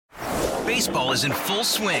Baseball is in full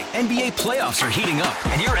swing. NBA playoffs are heating up,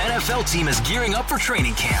 and your NFL team is gearing up for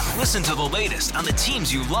training camp. Listen to the latest on the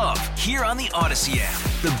teams you love here on the Odyssey app.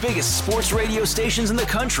 The biggest sports radio stations in the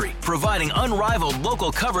country, providing unrivaled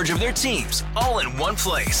local coverage of their teams, all in one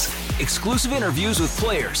place. Exclusive interviews with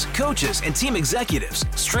players, coaches, and team executives,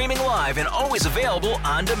 streaming live and always available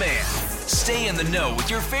on demand. Stay in the know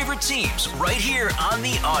with your favorite teams right here on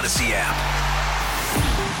the Odyssey app.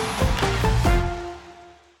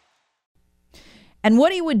 And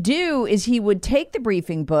what he would do is he would take the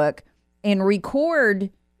briefing book and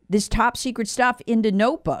record this top secret stuff into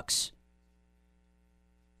notebooks.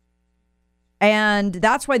 And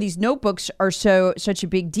that's why these notebooks are such a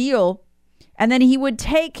big deal. And then he would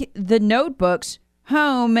take the notebooks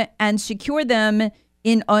home and secure them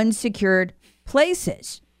in unsecured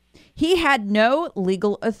places. He had no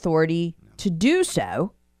legal authority to do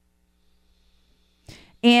so.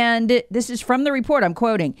 And this is from the report, I'm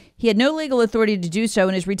quoting. He had no legal authority to do so,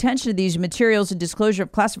 and his retention of these materials and disclosure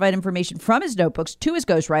of classified information from his notebooks to his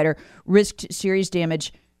ghostwriter risked serious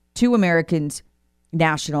damage to Americans'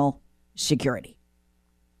 national security.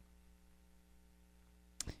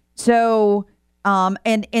 So,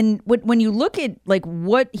 and when you look at like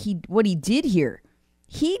what he did here,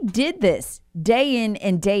 he did this day in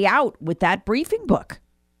and day out with that briefing book.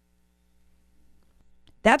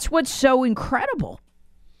 That's what's so incredible.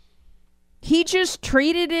 He just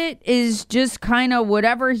treated it as just kind of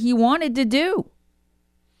whatever he wanted to do.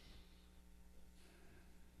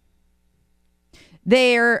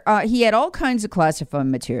 He had all kinds of classified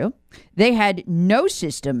material. They had no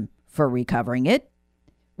system for recovering it.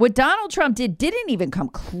 What Donald Trump didn't even come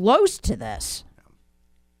close to this.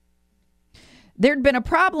 There'd been a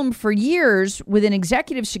problem for years with an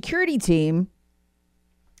executive security team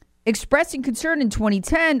expressing concern in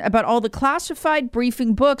 2010 about all the classified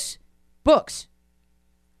briefing books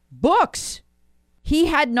he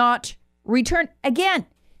had not returned. Again,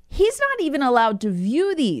 he's not even allowed to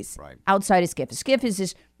view these outside a SCIF. A SCIF is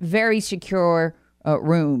this very secure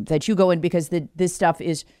room that you go in because this stuff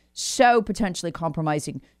is so potentially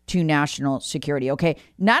compromising to national security. Okay,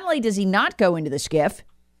 not only does he not go into the SCIF,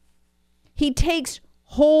 he takes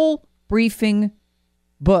whole briefing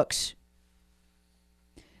books.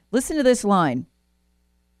 Listen to this line.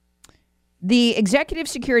 The executive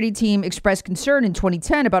security team expressed concern in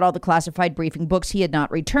 2010 about all the classified briefing books he had not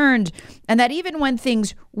returned, and that even when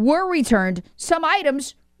things were returned, some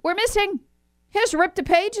items were missing. He just ripped the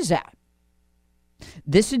pages out.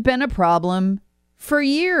 This had been a problem for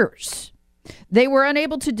years. They were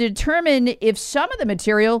unable to determine if some of the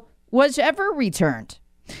material was ever returned.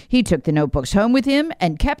 He took the notebooks home with him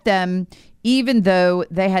and kept them, even though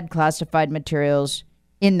they had classified materials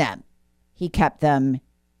in them. He kept them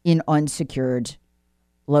in unsecured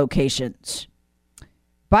locations.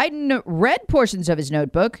 Biden read portions of his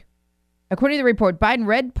notebook. According to the report, Biden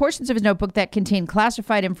read portions of his notebook that contained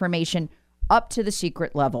classified information up to the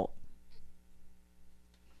secret level.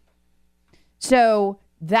 So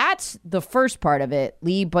that's the first part of it,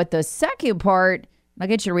 Lee. But the second part, I'll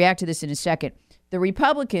get you to react to this in a second. The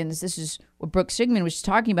Republicans, this is what Brooke Sigmund was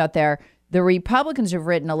talking about there. The Republicans have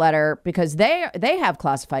written a letter because they have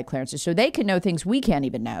classified clearances, so they can know things we can't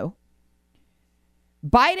even know.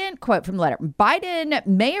 Biden, quote from the letter, Biden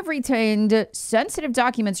may have retained sensitive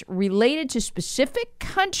documents related to specific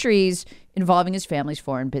countries involving his family's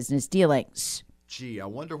foreign business dealings. Gee, I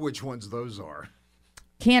wonder which ones those are.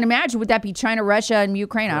 Can't imagine. Would that be China, Russia, and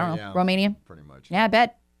Ukraine? I don't know. Yeah, Romania? Pretty much. Yeah,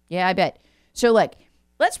 I bet. So, look,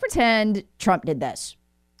 let's pretend Trump did this.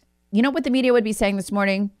 You know what the media would be saying this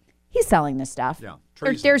morning? He's selling this stuff. Yeah,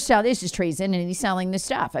 they're selling. This is treason, and he's selling this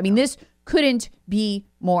stuff. I mean, this couldn't be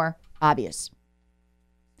more obvious.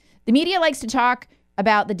 The media likes to talk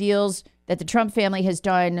about the deals that the Trump family has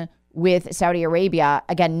done with Saudi Arabia.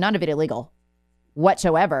 Again, none of it illegal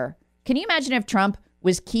whatsoever. Can you imagine if Trump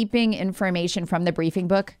was keeping information from the briefing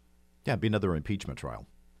book? Yeah, it'd be another impeachment trial.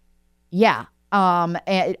 Yeah,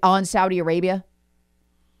 on Saudi Arabia.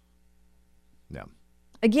 Yeah.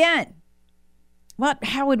 Again. Well,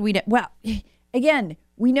 how would we know? Well, again,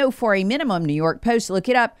 we know for a minimum, New York Post, look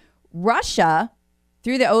it up, Russia,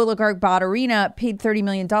 through the oligarch Baturina, paid $30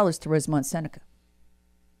 million to Rosemont Seneca.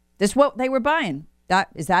 This is what they were buying.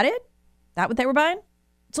 Is that it? That what they were buying?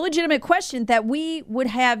 It's a legitimate question that we would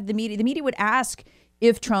have the media would ask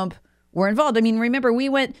if Trump were involved. I mean, remember,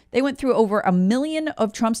 they went through over 1 million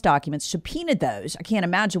of Trump's documents, subpoenaed those. I can't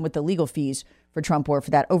imagine what the legal fees for Trump were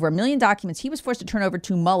for that. Over 1 million documents he was forced to turn over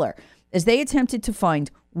to Mueller as they attempted to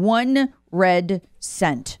find 1 red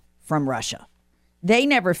cent from Russia. They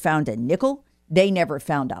never found a nickel. They never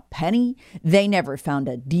found a penny. They never found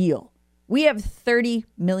a deal We have $30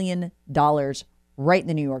 million right in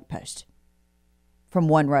the New York Post from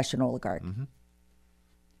one Russian oligarch. Mm-hmm.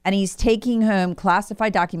 And he's taking home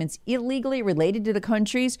classified documents illegally related to the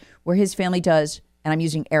countries where his family does, and I'm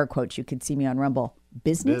using air quotes, you could see me on Rumble,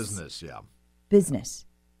 business. Business, yeah. Business.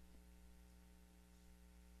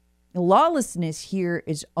 The lawlessness here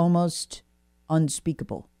is almost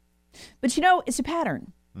unspeakable. But it's a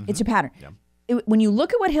pattern. Mm-hmm. It's a pattern. Yeah. When you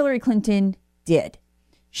look at what Hillary Clinton did,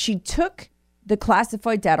 she took the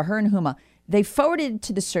classified data, her and Huma, they forwarded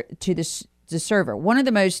it to the server. One of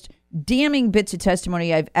the most damning bits of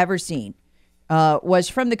testimony I've ever seen was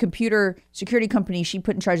from the computer security company she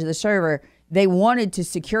put in charge of the server. They wanted to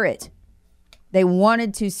secure it. They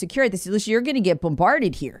said, listen, you're going to get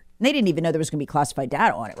bombarded here. And they didn't even know there was going to be classified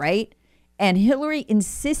data on it, right? And Hillary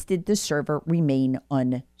insisted the server remain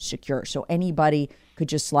unsecure. So anybody could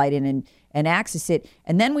just slide in and access it.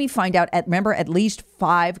 And then we find out, at least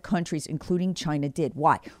 5 countries, including China, did.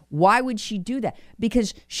 Why? Why would she do that?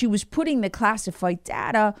 Because she was putting the classified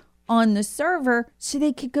data on the server so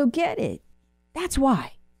they could go get it. That's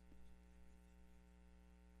why.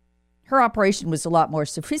 Her operation was a lot more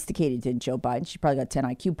sophisticated than Joe Biden. She probably got 10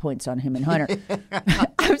 IQ points on him and Hunter.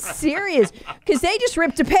 I'm serious, because they just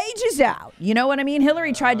ripped the pages out. You know what I mean?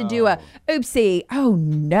 Hillary tried to do a oopsie. Oh,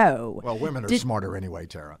 no. Well, women are smarter anyway,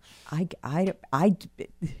 Tara.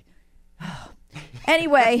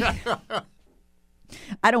 Anyway,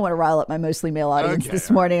 I don't want to rile up my mostly male audience this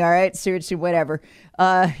morning. All right. Seriously, whatever.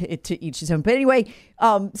 To each his own. But anyway,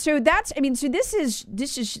 so this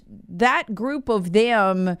is that group of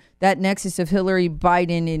them, that nexus of Hillary,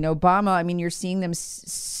 Biden, and Obama. I mean, you're seeing them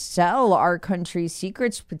sell our country's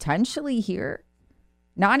secrets potentially here,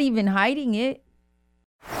 not even hiding it.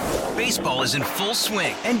 Baseball is in full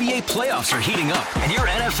swing. NBA playoffs are heating up, and your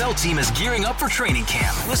NFL team is gearing up for training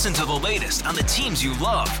camp. Listen to the latest on the teams you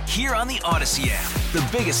love here on the Odyssey app. The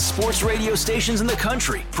biggest sports radio stations in the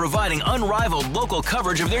country, providing unrivaled local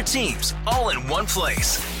coverage of their teams, all in one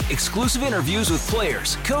place. Exclusive interviews with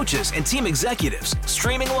players, coaches, and team executives,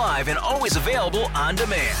 streaming live and always available on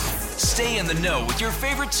demand. Stay in the know with your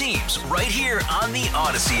favorite teams right here on the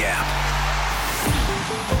Odyssey app.